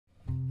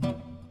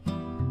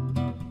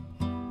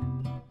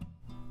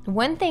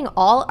One thing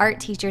all art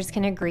teachers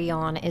can agree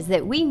on is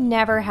that we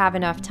never have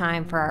enough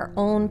time for our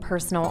own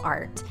personal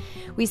art.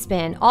 We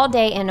spend all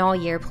day and all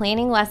year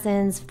planning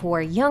lessons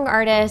for young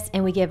artists,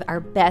 and we give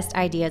our best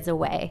ideas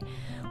away.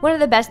 One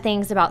of the best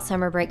things about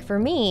summer break for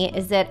me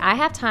is that I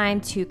have time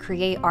to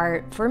create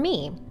art for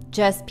me.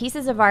 Just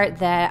pieces of art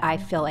that I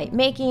feel like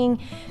making,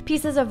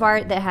 pieces of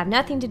art that have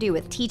nothing to do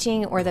with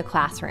teaching or the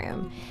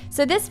classroom.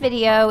 So this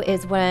video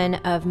is one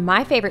of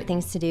my favorite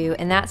things to do,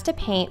 and that's to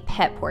paint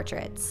pet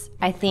portraits.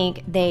 I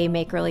think they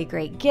make really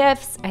great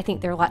gifts. I think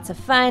they're lots of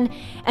fun,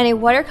 and a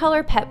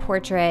watercolor pet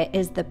portrait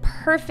is the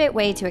perfect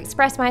way to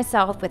express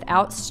myself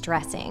without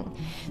stressing.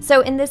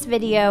 So in this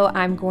video,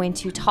 I'm going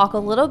to talk a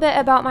little bit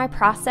about my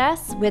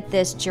process with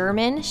this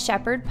German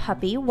Shepherd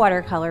Puppy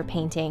watercolor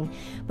painting,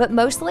 but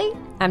mostly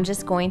I'm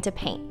just going to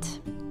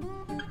paint.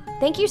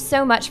 Thank you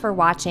so much for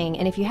watching,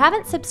 and if you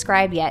haven't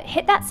subscribed yet,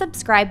 hit that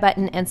subscribe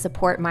button and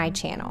support my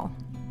channel.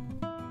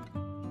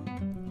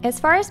 As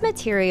far as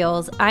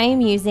materials, I am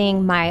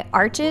using my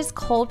Arches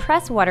cold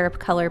press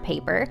watercolor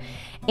paper,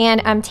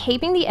 and I'm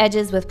taping the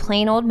edges with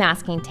plain old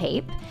masking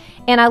tape.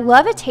 And I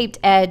love a taped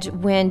edge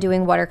when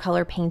doing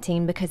watercolor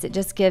painting because it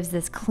just gives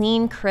this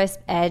clean, crisp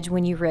edge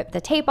when you rip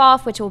the tape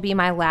off, which will be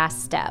my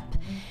last step.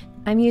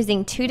 I'm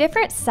using 2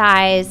 different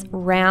size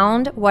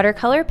round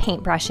watercolor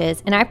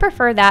paintbrushes, and I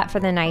prefer that for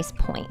the nice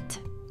point.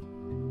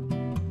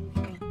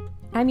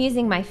 I'm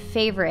using my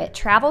favorite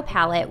travel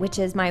palette, which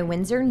is my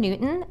Winsor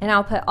Newton, and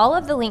I'll put all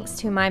of the links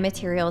to my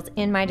materials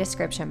in my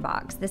description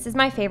box. This is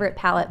my favorite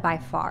palette by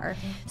far.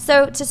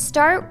 So to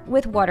start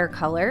with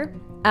watercolor,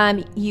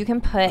 you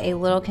can put a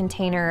little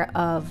container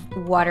of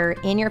water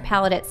in your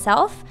palette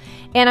itself,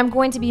 and I'm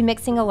going to be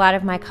mixing a lot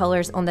of my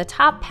colors on the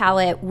top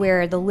palette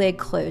where the lid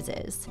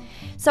closes.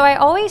 So I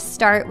always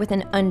start with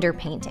an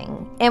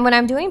underpainting, and when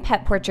I'm doing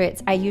pet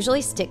portraits, I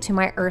usually stick to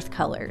my earth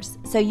colors.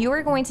 So you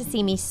are going to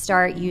see me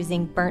start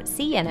using burnt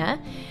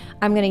sienna.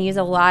 I'm going to use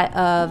a lot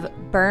of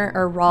burnt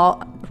or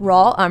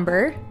raw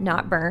umber,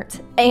 not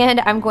burnt,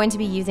 and I'm going to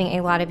be using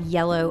a lot of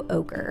yellow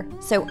ochre.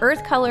 So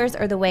earth colors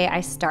are the way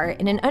I start,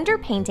 and an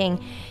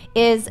underpainting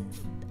is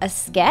a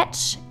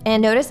sketch,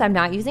 and notice I'm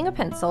not using a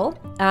pencil.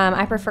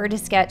 I prefer to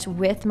sketch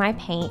with my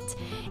paint,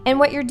 and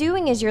what you're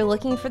doing is you're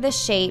looking for the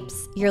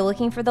shapes, you're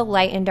looking for the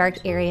light and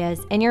dark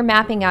areas, and you're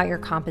mapping out your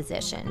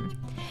composition.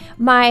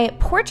 My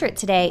portrait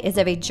today is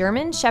of a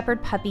German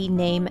Shepherd puppy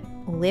named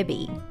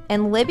Libbby,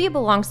 and Libbby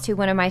belongs to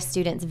one of my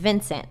students,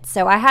 Vincent.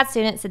 So I had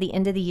students at the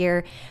end of the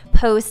year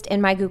post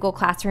in my Google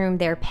Classroom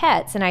their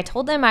pets, and I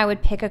told them I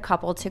would pick a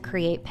couple to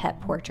create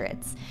pet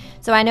portraits.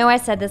 So I know I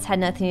said this had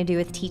nothing to do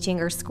with teaching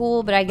or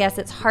school, but I guess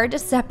it's hard to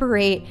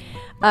separate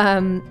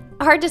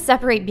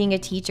being a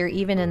teacher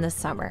even in the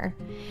summer.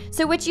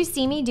 So what you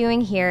see me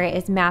doing here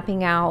is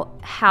mapping out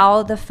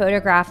how the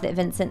photograph that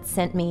Vincent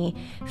sent me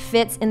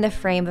fits in the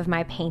frame of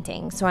my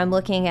painting. So I'm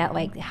looking at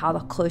like how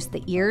close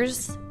the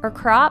ears are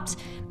cropped.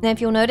 And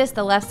if you'll notice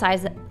the left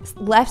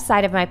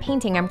side of my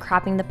painting, I'm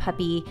cropping the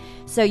puppy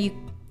so you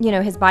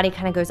know his body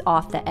kind of goes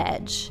off the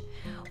edge.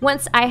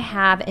 Once I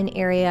have an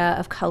area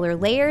of color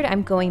layered,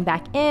 I'm going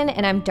back in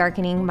and I'm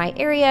darkening my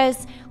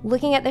areas,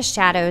 looking at the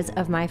shadows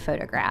of my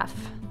photograph.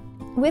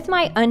 With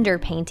my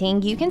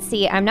underpainting, you can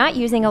see I'm not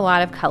using a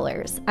lot of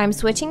colors. I'm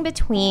switching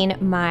between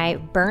my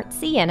burnt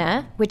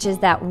sienna, which is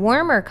that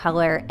warmer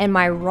color, and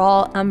my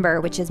raw umber,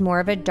 which is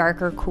more of a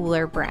darker,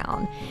 cooler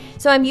brown.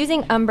 So I'm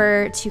using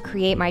umber to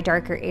create my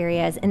darker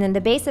areas, and then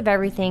the base of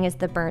everything is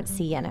the burnt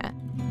sienna.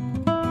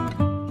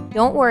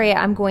 Don't worry,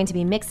 I'm going to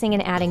be mixing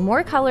and adding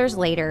more colors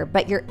later,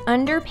 but your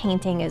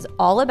underpainting is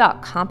all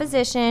about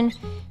composition,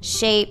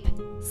 shape,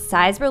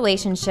 size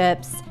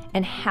relationships,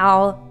 and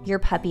how your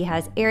puppy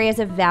has areas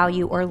of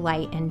value or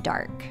light and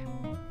dark.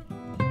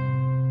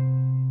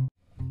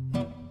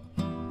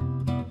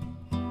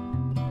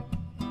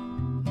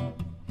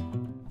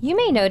 You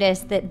may notice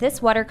that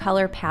this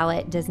watercolor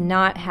palette does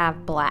not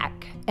have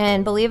black.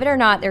 And believe it or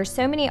not, there's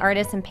so many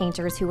artists and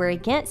painters who are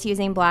against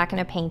using black in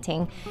a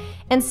painting.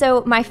 And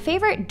so my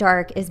favorite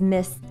dark is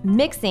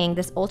mixing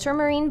this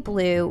ultramarine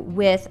blue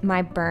with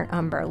my burnt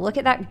umber. Look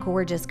at that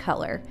gorgeous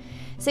color.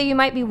 So you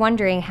might be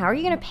wondering, how are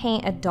you going to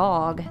paint a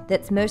dog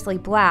that's mostly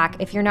black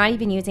if you're not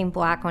even using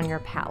black on your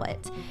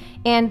palette?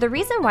 And the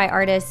reason why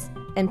artists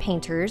and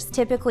painters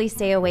typically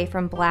stay away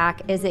from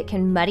black is it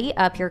can muddy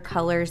up your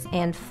colors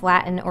and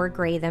flatten or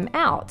gray them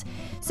out.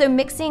 So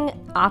mixing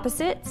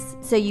opposites,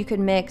 so you could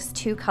mix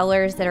 2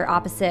 colors that are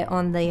opposite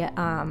on the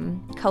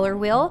color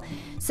wheel.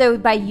 So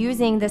by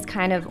using this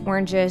kind of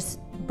orangish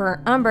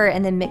burnt umber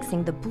and then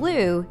mixing the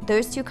blue,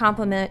 those 2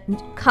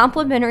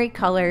 complementary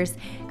colors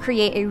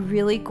create a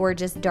really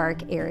gorgeous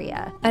dark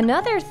area.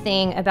 Another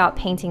thing about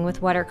painting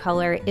with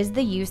watercolor is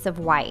the use of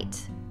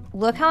white.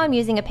 look how I'm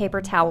using a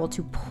paper towel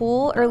to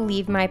pull or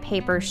leave my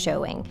paper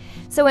showing.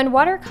 So in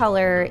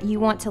watercolor, you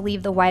want to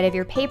leave the white of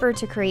your paper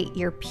to create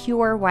your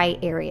pure white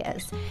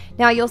areas.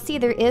 Now you'll see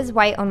there is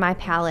white on my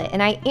palette,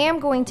 and I am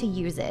going to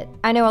use it.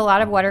 I know a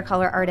lot of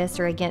watercolor artists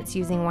are against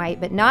using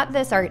white, but not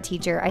this art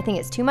teacher. I think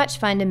it's too much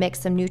fun to mix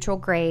some neutral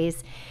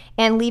grays,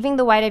 and leaving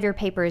the white of your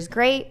paper is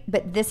great,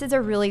 but this is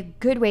a really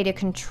good way to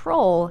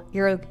control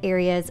your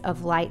areas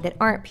of light that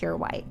aren't pure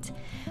white.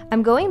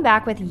 I'm going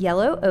back with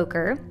yellow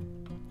ochre,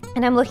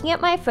 and I'm looking at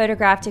my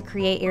photograph to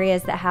create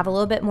areas that have a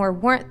little bit more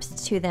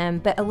warmth to them,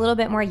 but a little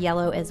bit more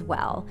yellow as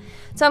well.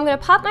 So I'm going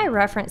to pop my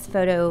reference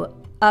photo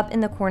up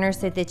in the corner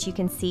so that you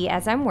can see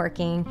as I'm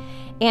working.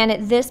 And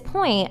at this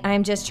point,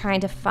 I'm just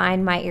trying to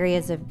find my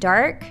areas of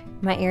dark,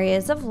 my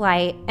areas of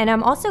light, and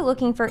I'm also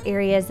looking for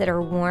areas that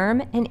are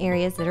warm and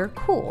areas that are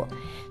cool.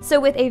 So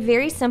with a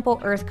very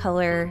simple earth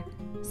color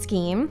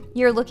scheme,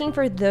 you're looking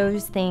for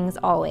those things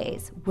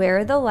always. Where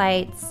are the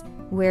lights?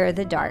 Where are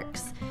the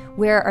darks?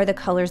 Where are the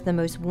colors the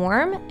most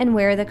warm and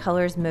where are the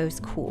colors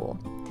most cool?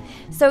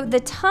 So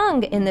the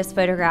tongue in this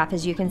photograph,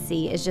 as you can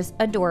see, is just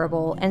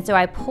adorable, and so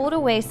I pulled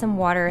away some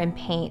water and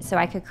paint so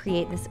I could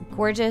create this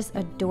gorgeous,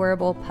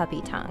 adorable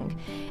puppy tongue.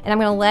 And I'm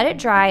going to let it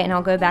dry and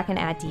I'll go back and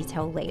add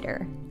detail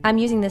later. I'm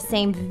using the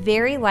same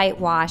very light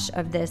wash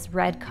of this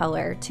red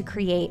color to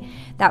create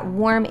that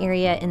warm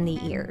area in the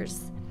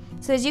ears.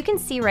 So as you can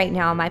see right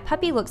now, my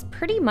puppy looks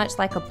pretty much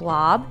like a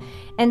blob,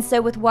 and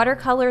so with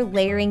watercolor,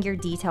 layering your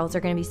details are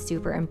going to be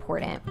super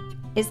important.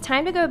 It's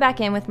time to go back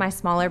in with my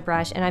smaller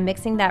brush, and I'm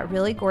mixing that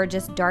really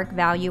gorgeous dark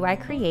value I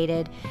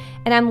created,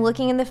 and I'm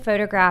looking in the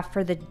photograph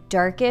for the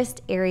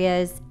darkest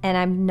areas, and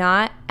I'm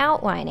not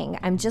outlining.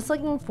 I'm just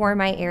looking for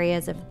my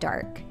areas of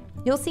dark.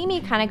 You'll see me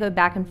kind of go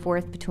back and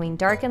forth between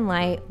dark and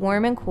light,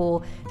 warm and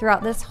cool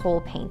throughout this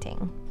whole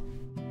painting.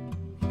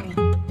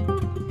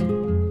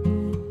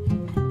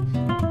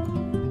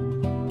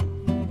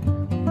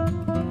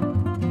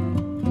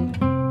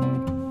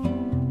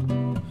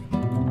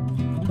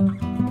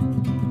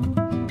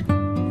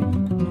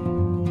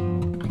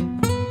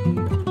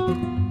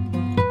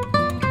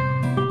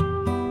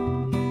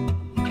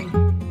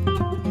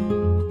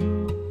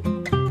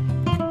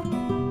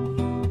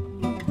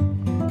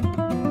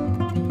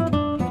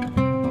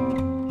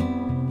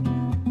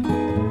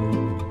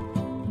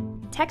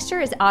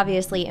 Texture is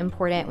obviously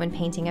important when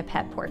painting a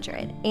pet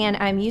portrait, and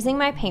I'm using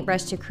my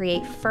paintbrush to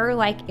create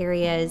fur-like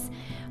areas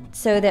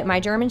so that my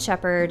German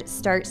Shepherd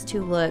starts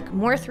to look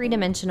more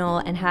three-dimensional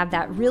and have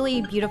that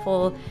really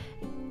beautiful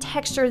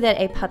texture that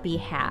a puppy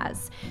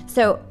has.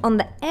 So on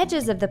the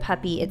edges of the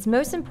puppy, it's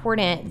most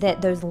important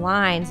that those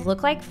lines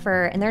look like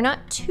fur and they're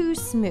not too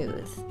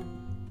smooth.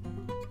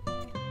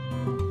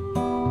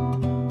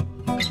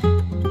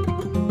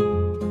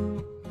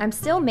 I'm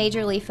still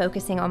majorly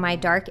focusing on my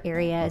dark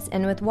areas,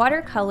 and with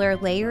watercolor,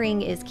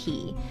 layering is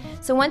key.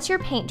 So once your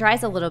paint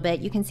dries a little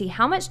bit, you can see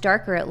how much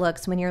darker it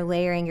looks when you're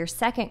layering your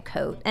second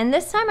coat. And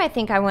this time I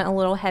think I went a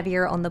little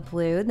heavier on the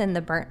blue than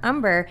the burnt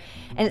umber,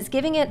 and it's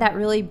giving it that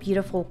really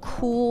beautiful,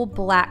 cool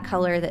black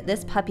color that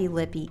this puppy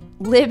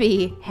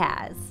Libbby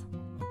has.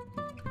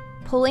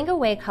 Pulling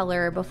away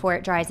color before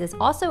it dries is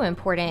also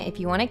important if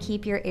you want to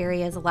keep your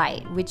areas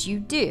light, which you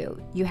do.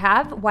 You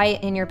have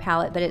white in your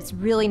palette, but it's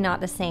really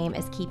not the same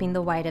as keeping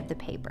the white of the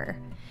paper.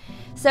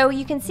 So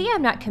you can see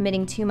I'm not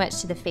committing too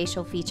much to the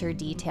facial feature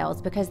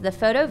details because the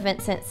photo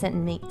Vincent sent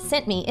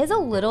me is a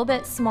little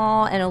bit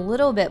small and a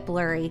little bit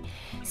blurry.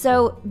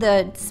 So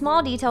the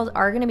small details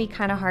are going to be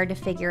kind of hard to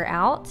figure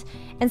out.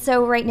 And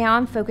so right now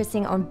I'm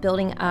focusing on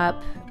building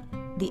up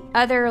the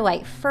other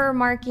like fur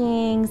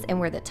markings and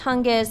where the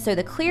tongue is. So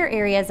the clear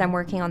areas, I'm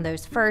working on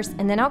those first,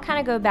 and then I'll kind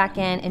of go back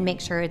in and make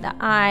sure the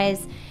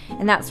eyes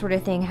and that sort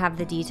of thing have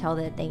the detail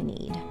that they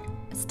need.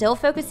 Still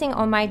focusing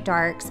on my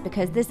darks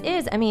because this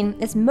is,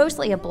 it's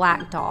mostly a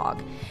black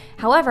dog.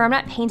 However, I'm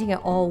not painting it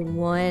all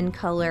one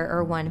color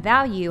or one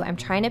value. I'm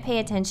trying to pay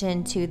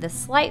attention to the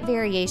slight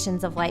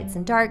variations of lights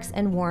and darks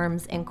and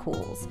warms and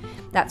cools.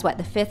 That's what,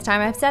 the 5th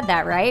time I've said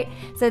that, right?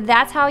 So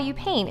that's how you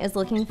paint, is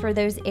looking for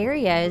those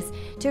areas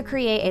to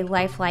create a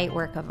lifelike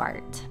work of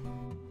art.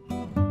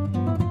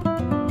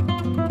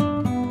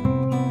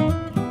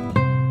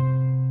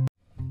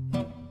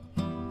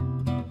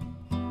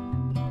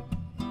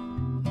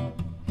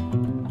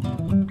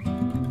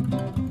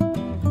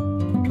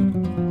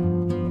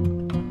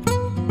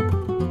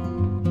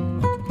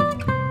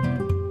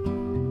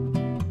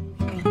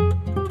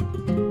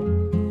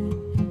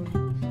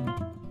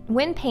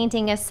 When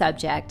painting a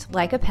subject,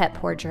 like a pet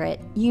portrait,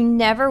 you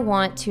never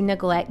want to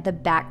neglect the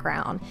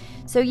background.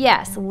 So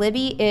yes,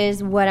 Libbby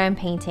is what I'm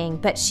painting,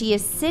 but she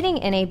is sitting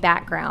in a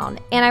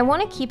background, and I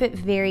want to keep it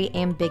very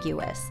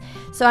ambiguous.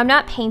 So I'm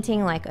not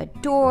painting like a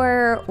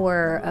door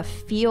or a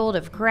field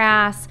of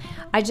grass.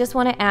 I just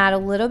want to add a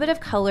little bit of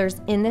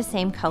colors in the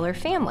same color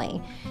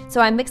family.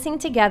 So I'm mixing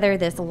together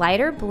this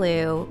lighter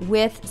blue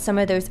with some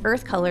of those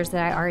earth colors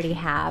that I already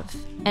have.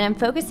 And I'm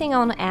focusing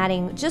on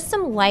adding just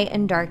some light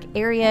and dark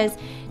areas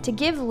to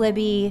give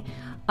Libbby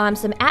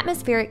some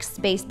atmospheric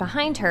space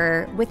behind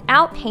her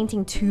without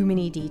painting too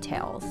many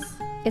details.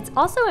 It's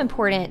also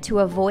important to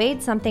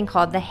avoid something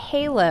called the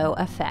halo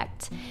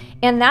effect.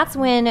 And that's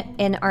when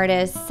an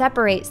artist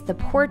separates the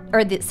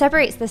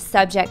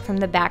subject from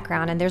the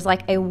background, and there's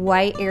like a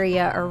white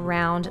area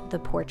around the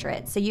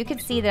portrait. So you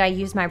could see that I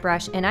used my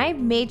brush and I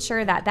made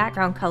sure that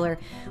background color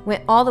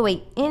went all the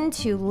way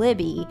into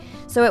Libbby.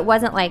 So it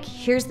wasn't like,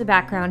 here's the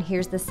background,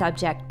 here's the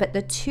subject, but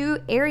the two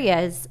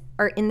areas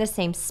are in the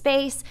same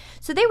space,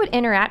 so they would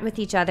interact with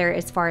each other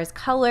as far as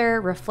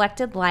color,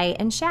 reflected light,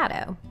 and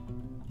shadow.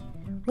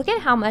 Look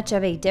at how much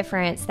of a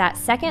difference that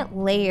second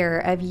layer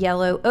of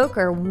yellow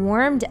ochre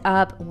warmed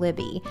up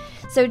Libbby.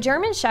 So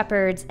German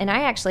Shepherds, and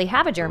I actually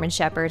have a German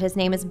Shepherd, his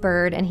name is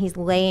Bird, and he's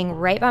laying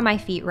right by my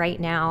feet right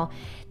now.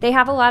 They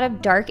have a lot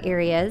of dark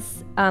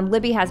areas.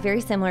 Libbby has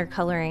very similar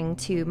coloring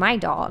to my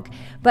dog,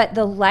 but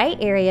the light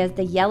areas,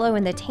 the yellow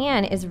and the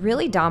tan, is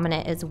really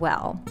dominant as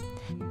well.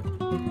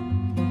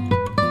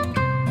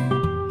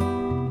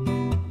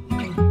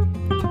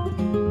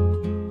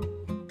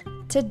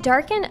 To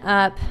darken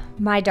up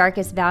my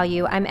darkest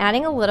value, I'm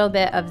adding a little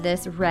bit of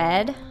this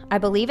red. I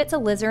believe it's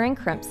alizarin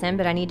crimson,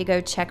 but I need to go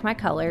check my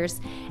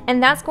colors.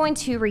 And that's going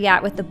to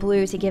react with the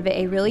blue to give it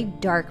a really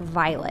dark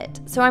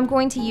violet. So I'm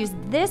going to use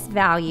this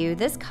value,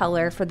 this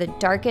color, for the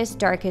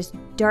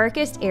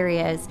darkest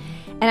areas.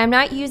 And I'm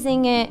not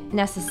using it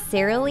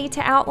necessarily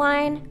to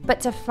outline, but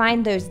to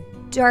find those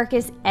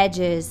darkest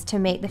edges to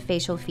make the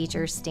facial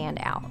features stand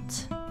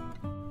out.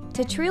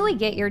 To truly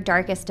get your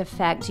darkest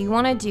effect, you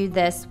want to do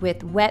this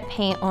with wet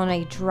paint on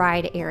a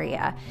dried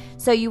area.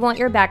 So you want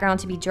your background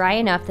to be dry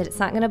enough that it's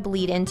not going to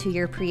bleed into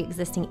your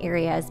pre-existing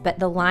areas, but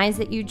the lines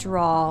that you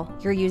draw,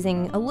 you're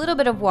using a little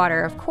bit of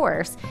water, of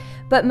course,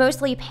 but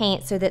mostly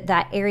paint so that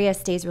that area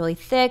stays really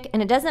thick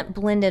and it doesn't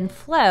blend and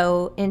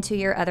flow into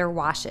your other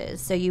washes.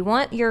 So you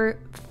want your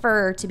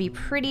fur to be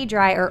pretty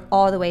dry or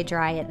all the way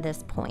dry at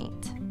this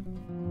point.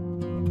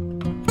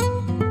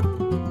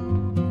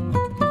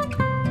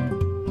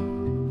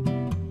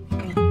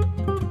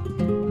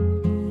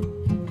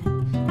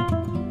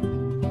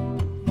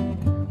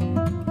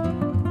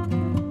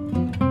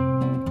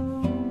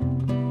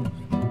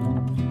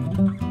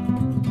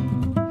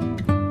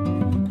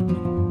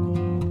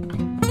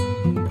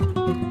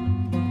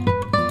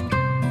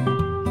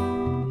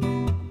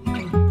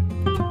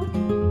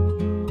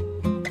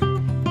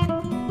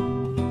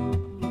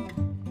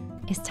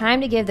 Time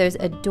to give those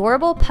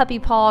adorable puppy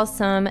paws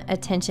some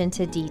attention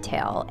to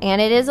detail. And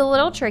it is a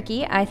little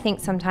tricky. I think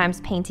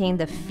sometimes painting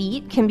the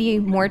feet can be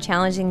more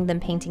challenging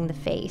than painting the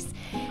face.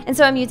 And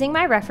so I'm using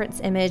my reference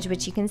image,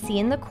 which you can see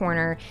in the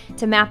corner,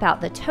 to map out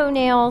the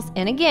toenails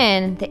and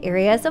again, the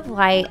areas of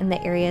light and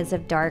the areas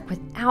of dark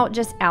without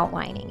just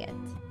outlining it.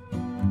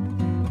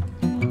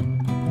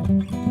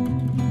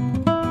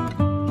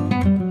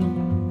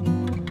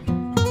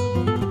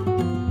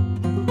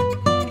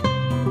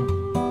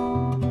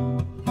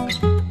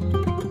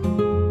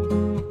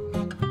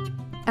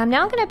 I'm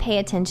now going to pay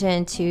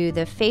attention to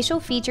the facial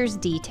features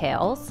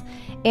details,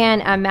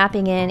 and I'm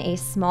mapping in a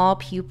small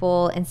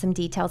pupil and some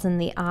details in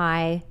the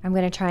eye. I'm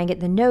going to try and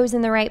get the nose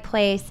in the right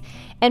place.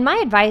 And my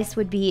advice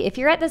would be, if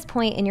you're at this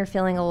point and you're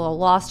feeling a little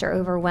lost or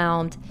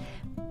overwhelmed,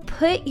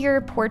 put your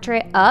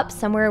portrait up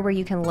somewhere where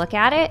you can look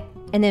at it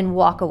and then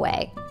walk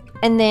away.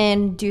 And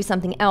then do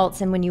something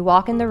else, and when you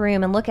walk in the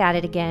room and look at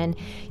it again,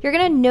 you're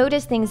going to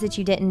notice things that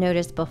you didn't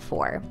notice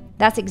before.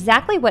 That's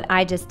exactly what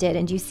I just did,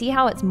 and you see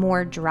how it's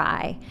more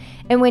dry.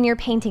 And when your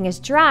painting is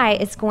dry,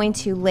 it's going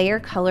to layer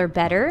color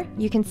better.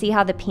 You can see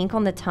how the pink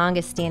on the tongue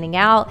is standing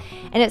out,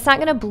 and it's not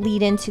going to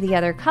bleed into the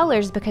other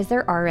colors because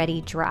they're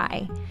already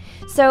dry.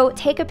 So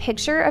take a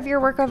picture of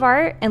your work of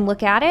art and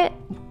look at it,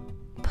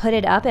 put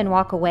it up and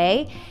walk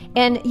away.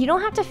 And you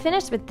don't have to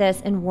finish with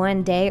this in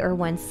one day or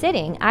one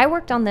sitting. I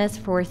worked on this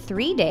for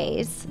 3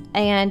 days,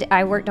 and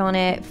I worked on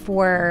it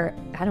for,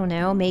 I don't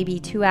know, maybe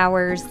 2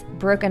 hours,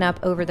 broken up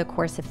over the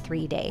course of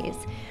 3 days.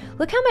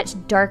 Look how much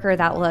darker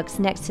that looks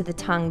next to the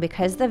tongue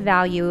because the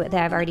value that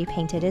I've already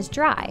painted is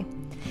dry.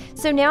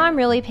 So now I'm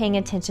really paying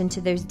attention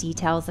to those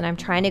details, and I'm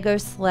trying to go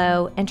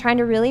slow and trying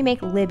to really make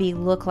Libbby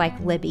look like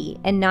Libbby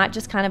and not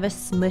just kind of a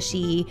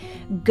smushy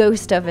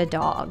ghost of a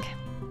dog.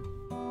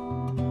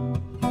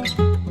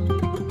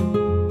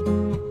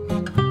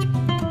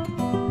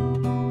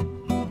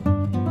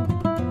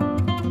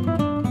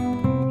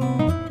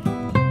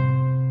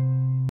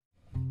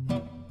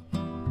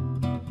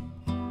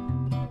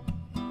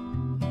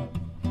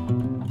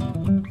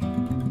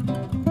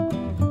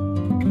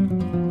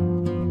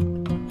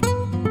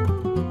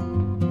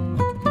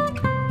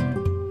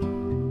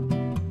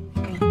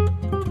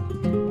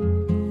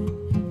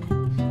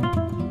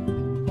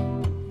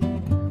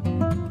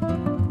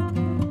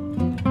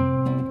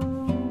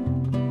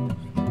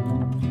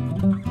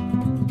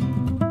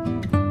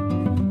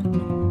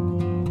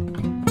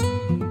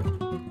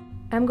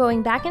 I'm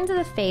going back into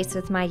the face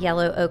with my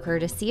yellow ochre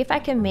to see if I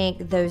can make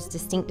those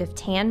distinctive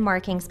tan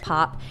markings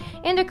pop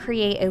and to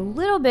create a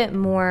little bit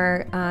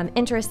more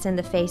interest in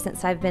the face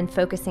since I've been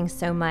focusing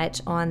so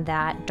much on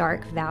that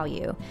dark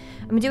value.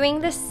 I'm doing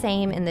the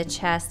same in the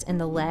chest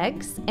and the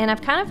legs, and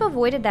I've kind of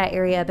avoided that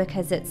area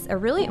because it's a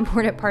really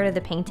important part of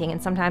the painting,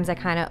 and sometimes I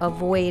kind of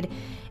avoid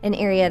an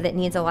area that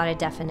needs a lot of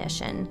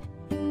definition.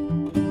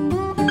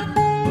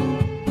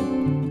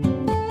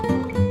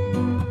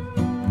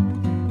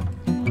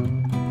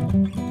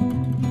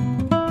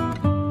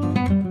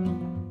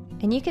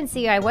 And you can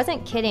see I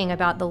wasn't kidding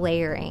about the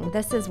layering.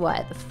 This is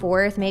what, the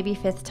fourth, maybe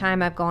fifth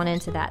time I've gone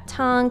into that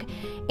tongue.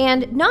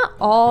 And not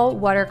all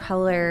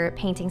watercolor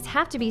paintings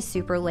have to be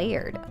super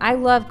layered. I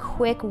love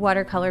quick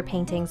watercolor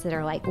paintings that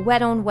are like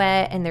wet on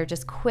wet and they're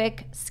just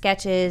quick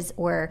sketches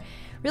or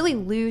really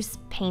loose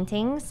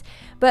paintings.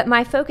 But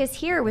my focus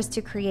here was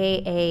to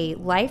create a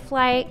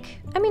lifelike,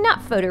 I mean,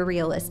 not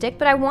photorealistic,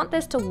 but I want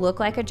this to look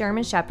like a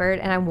German Shepherd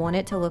and I want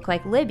it to look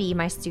like Libbby,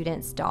 my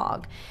student's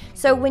dog.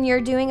 So when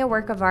you're doing a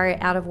work of art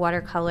out of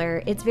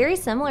watercolor, it's very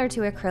similar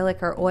to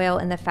acrylic or oil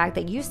in the fact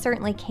that you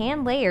certainly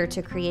can layer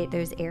to create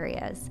those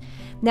areas.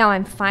 Now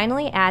I'm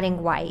finally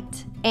adding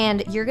white,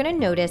 and you're gonna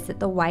notice that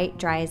the white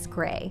dries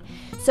gray.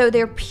 So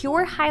they're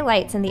pure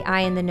highlights in the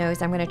eye and the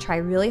nose. I'm gonna try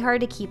really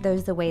hard to keep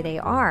those the way they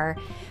are,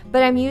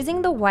 but I'm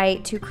using the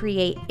white to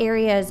create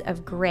areas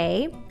of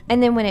gray,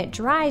 and then when it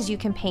dries, you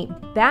can paint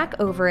back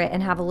over it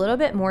and have a little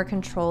bit more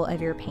control of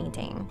your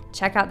painting.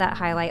 Check out that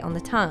highlight on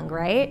the tongue,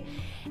 right?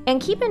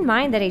 And keep in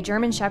mind that a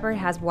German Shepherd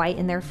has white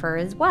in their fur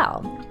as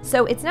well.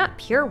 So it's not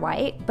pure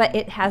white, but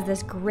it has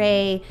this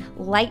gray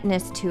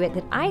lightness to it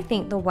that I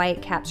think the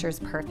white captures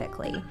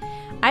perfectly.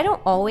 I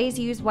don't always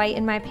use white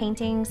in my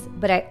paintings,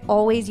 but I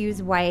always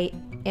use white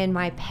in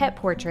my pet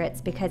portraits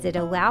because it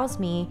allows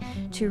me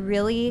to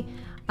really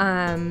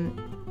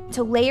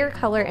to layer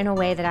color in a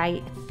way that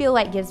I feel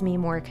like gives me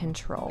more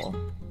control.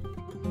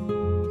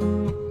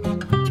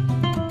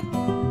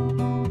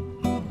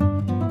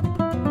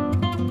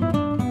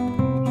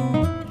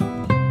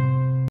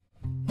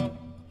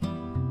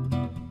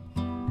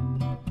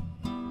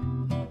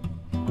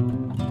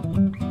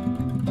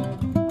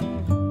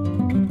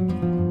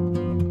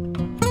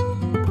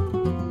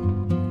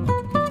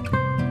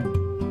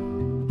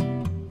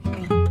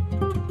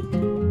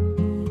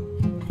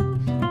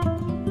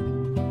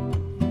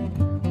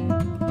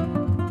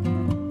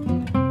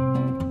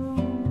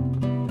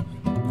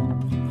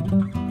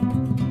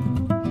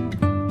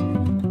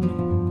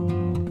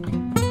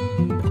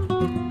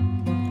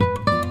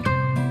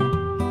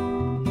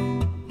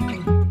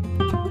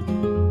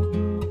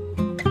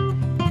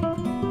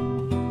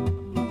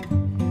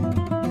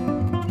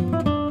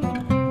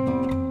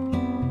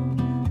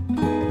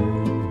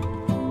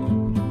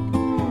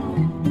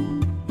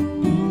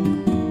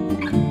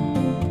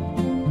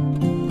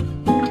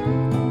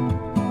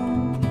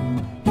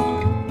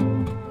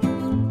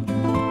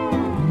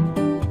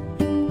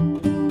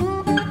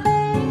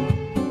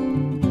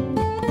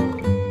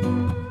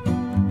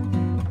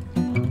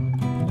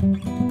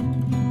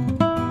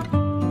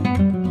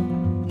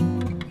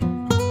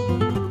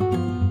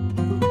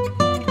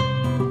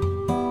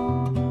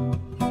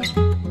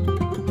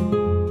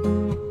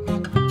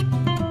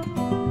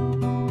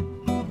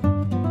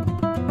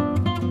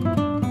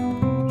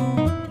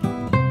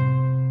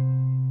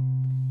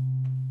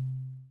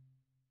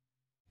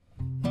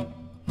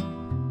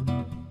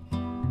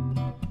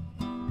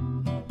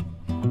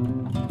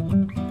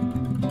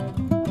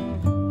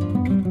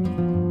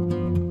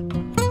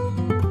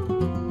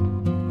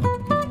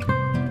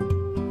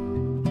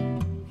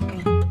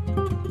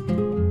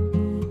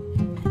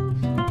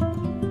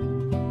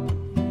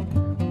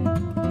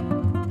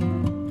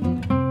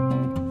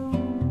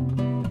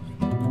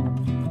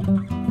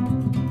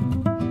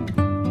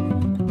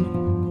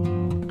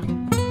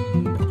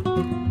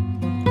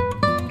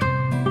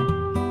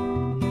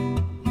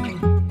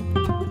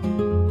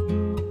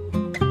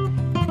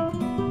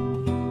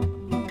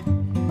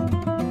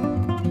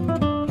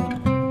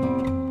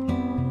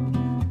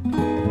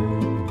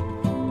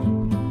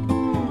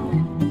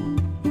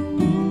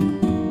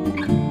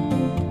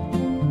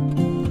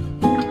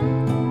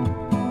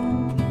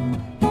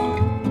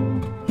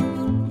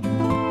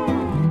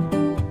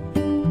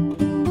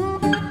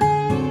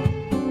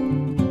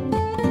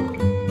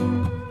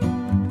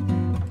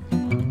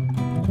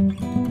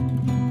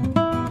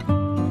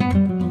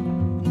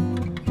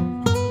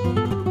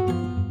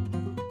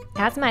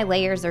 As my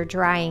layers are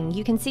drying,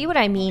 you can see what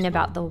I mean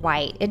about the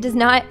white. It does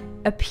not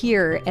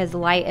appear as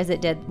light as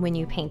it did when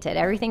you painted.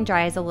 Everything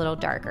dries a little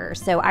darker.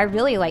 So I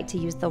really like to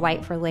use the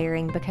white for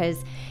layering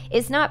because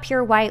it's not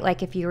pure white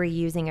like if you were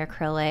using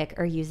acrylic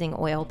or using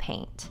oil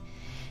paint.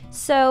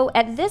 So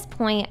at this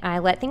point, I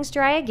let things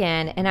dry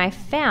again, and I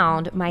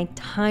found my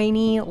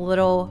tiny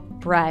little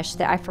brush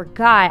that I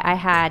forgot I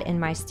had in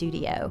my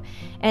studio.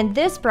 And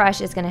this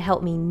brush is going to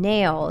help me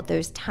nail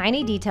those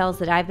tiny details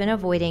that I've been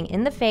avoiding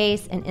in the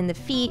face and in the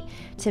feet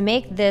to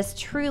make this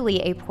truly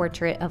a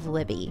portrait of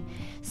Libbby.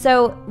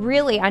 So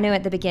really, I know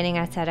at the beginning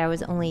I said I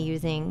was only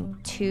using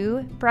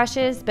 2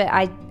 brushes, but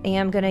I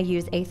am going to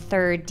use a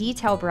third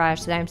detail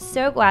brush that I'm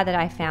so glad that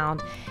I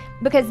found,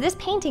 because this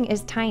painting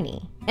is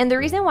tiny. And the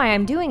reason why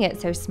I'm doing it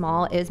so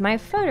small is my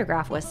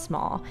photograph was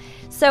small.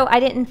 So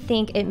I didn't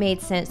think it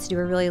made sense to do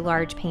a really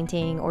large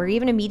painting or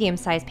even a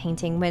medium-sized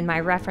painting when my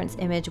reference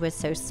image was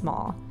so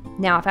small.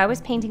 Now, if I was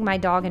painting my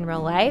dog in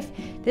real life,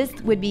 this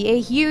would be a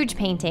huge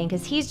painting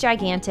because he's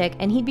gigantic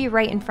and he'd be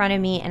right in front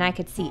of me and I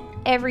could see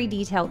every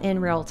detail in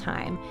real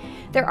time.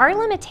 There are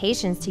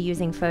limitations to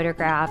using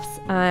photographs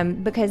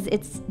because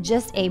it's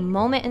just a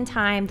moment in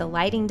time. The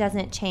lighting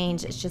doesn't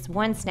change. It's just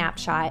one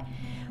snapshot.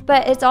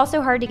 But it's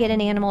also hard to get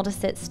an animal to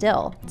sit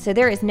still. So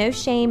there is no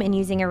shame in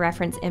using a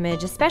reference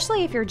image,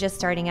 especially if you're just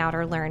starting out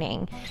or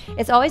learning.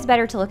 It's always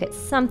better to look at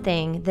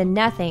something than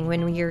nothing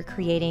when you're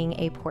creating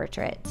a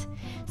portrait.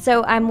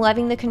 So I'm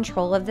loving the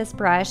control of this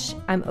brush.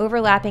 I'm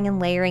overlapping and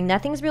layering.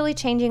 Nothing's really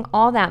changing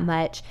all that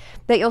much,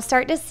 but you'll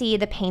start to see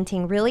the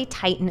painting really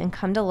tighten and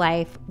come to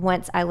life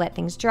once I let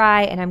things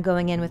dry and I'm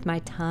going in with my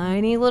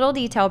tiny little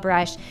detail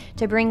brush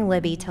to bring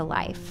Libbby to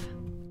life.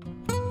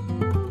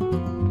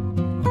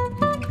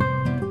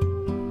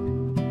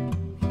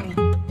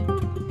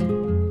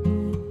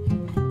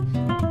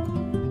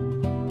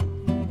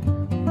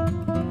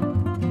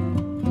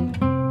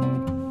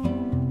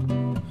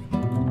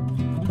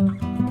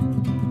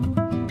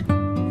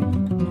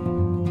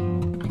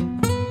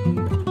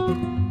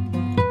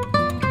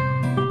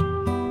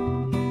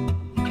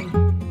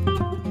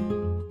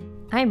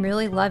 I'm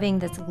really loving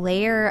this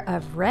layer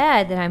of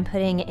red that I'm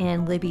putting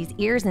in Libby's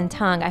ears and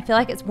tongue. I feel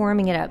like it's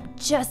warming it up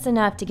just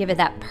enough to give it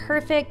that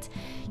perfect,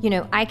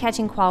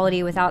 eye-catching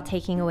quality without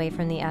taking away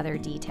from the other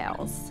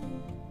details.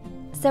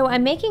 So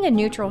I'm making a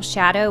neutral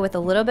shadow with a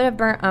little bit of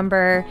burnt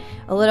umber,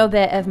 a little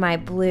bit of my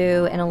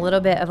blue, and a little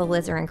bit of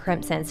alizarin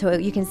crimson. So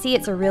you can see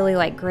it's a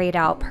really grayed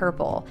out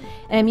purple.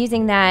 And I'm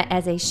using that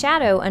as a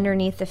shadow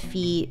underneath the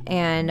feet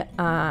and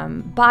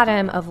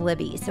bottom of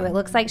Libbby. So it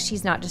looks like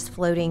she's not just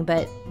floating,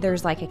 but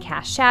there's like a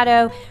cast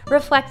shadow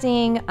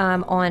reflecting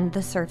on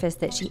the surface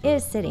that she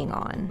is sitting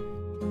on.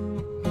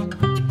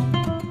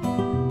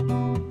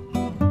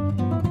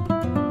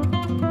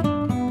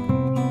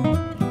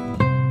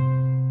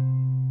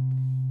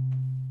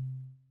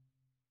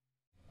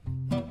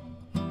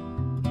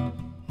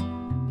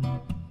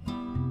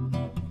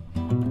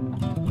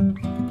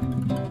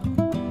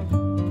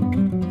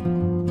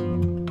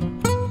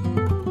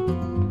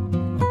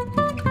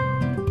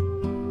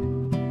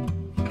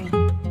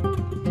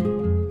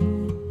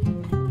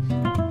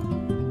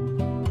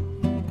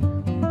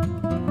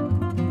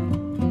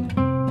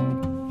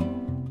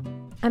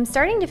 I'm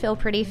starting to feel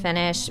pretty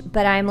finished,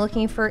 but I'm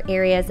looking for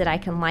areas that I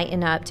can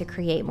lighten up to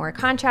create more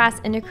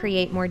contrast and to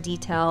create more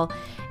detail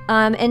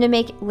and to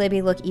make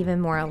Libbby look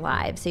even more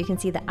alive. So you can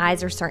see the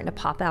eyes are starting to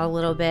pop out a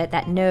little bit.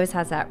 That nose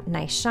has that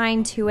nice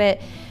shine to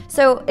it.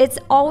 So it's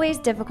always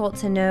difficult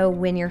to know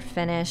when you're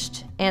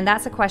finished, and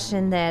that's a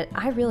question that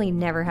I really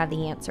never have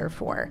the answer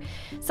for.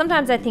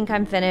 Sometimes I think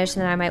I'm finished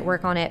and I might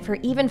work on it for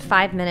even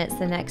 5 minutes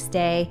the next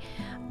day.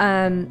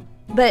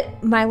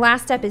 But my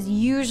last step is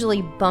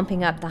usually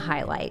bumping up the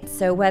highlights.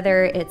 So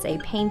whether it's a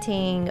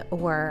painting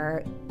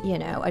or,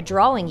 a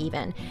drawing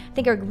even, I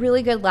think a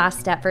really good last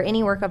step for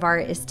any work of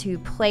art is to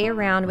play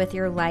around with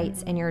your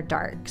lights and your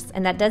darks.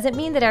 And that doesn't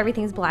mean that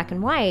everything's black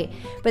and white,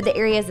 but the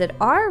areas that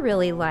are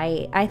really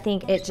light, I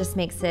think it just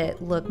makes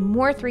it look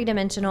more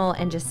three-dimensional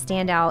and just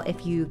stand out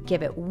if you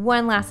give it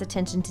one last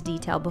attention to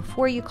detail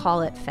before you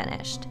call it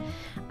finished.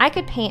 I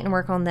could paint and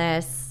work on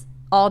this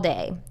all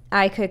day.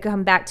 I could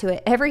come back to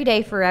it every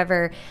day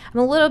forever. I'm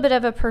a little bit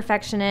of a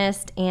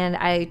perfectionist and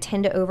I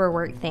tend to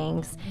overwork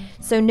things.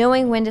 So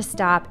knowing when to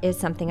stop is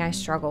something I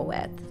struggle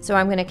with. So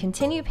I'm going to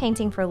continue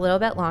painting for a little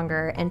bit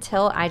longer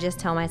until I just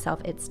tell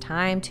myself it's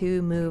time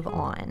to move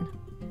on.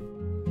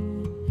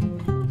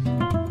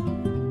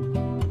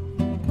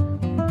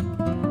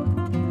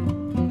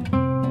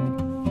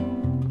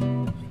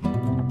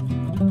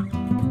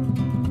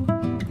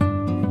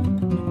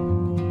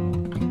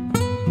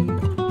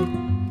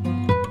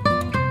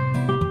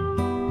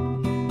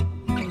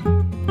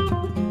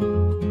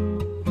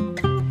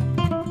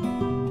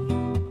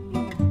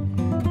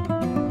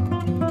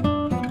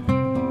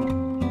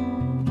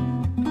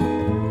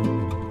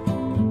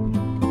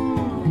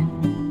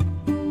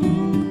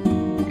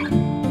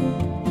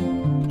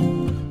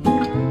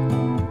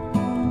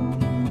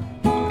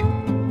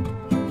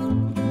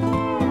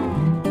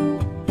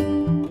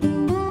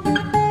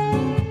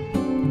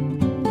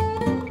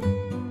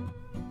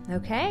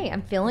 Okay,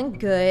 I'm feeling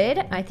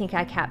good. I think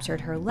I captured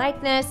her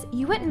likeness.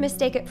 You wouldn't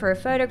mistake it for a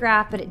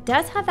photograph, but it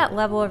does have that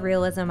level of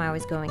realism I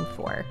was going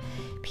for.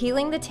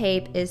 Peeling the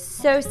tape is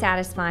so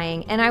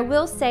satisfying, and I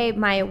will say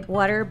my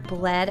water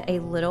bled a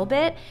little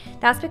bit.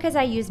 That's because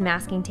I used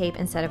masking tape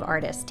instead of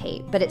artist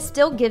tape, but it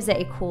still gives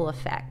it a cool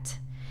effect.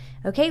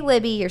 Okay,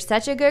 Libby, you're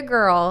such a good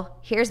girl.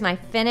 Here's my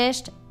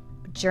finished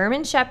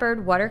German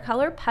Shepherd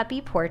watercolor puppy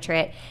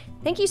portrait.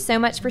 Thank you so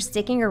much for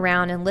sticking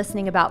around and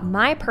listening about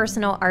my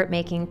personal art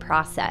making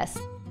process.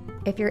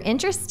 If you're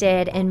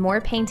interested in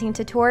more painting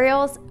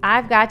tutorials,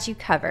 I've got you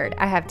covered.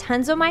 I have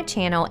tons on my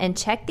channel, and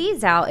check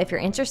these out if you're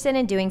interested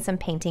in doing some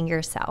painting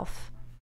yourself.